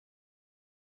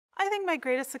I think my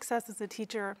greatest success as a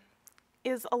teacher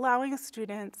is allowing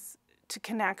students to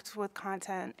connect with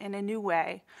content in a new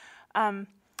way.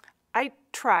 I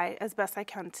try as best I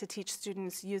can to teach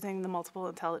students using the multiple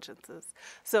intelligences.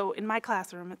 So in my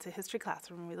classroom, it's a history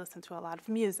classroom, we listen to a lot of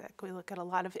music, we look at a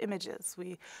lot of images,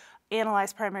 we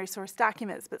analyze primary source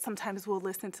documents, but sometimes we'll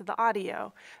listen to the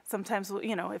audio. Sometimes,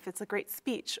 if it's a great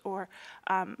speech, or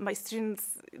my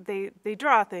students, they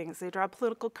draw things, they draw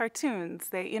political cartoons,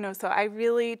 so I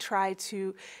really try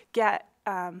to get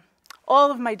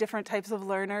all of my different types of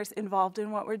learners involved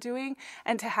in what we're doing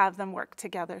and to have them work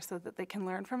together so that they can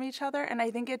learn from each other. And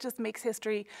I think it just makes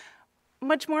history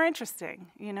much more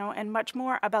interesting, and much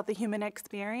more about the human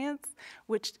experience,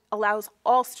 which allows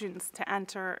all students to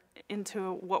enter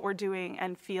into what we're doing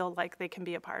and feel like they can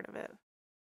be a part of it.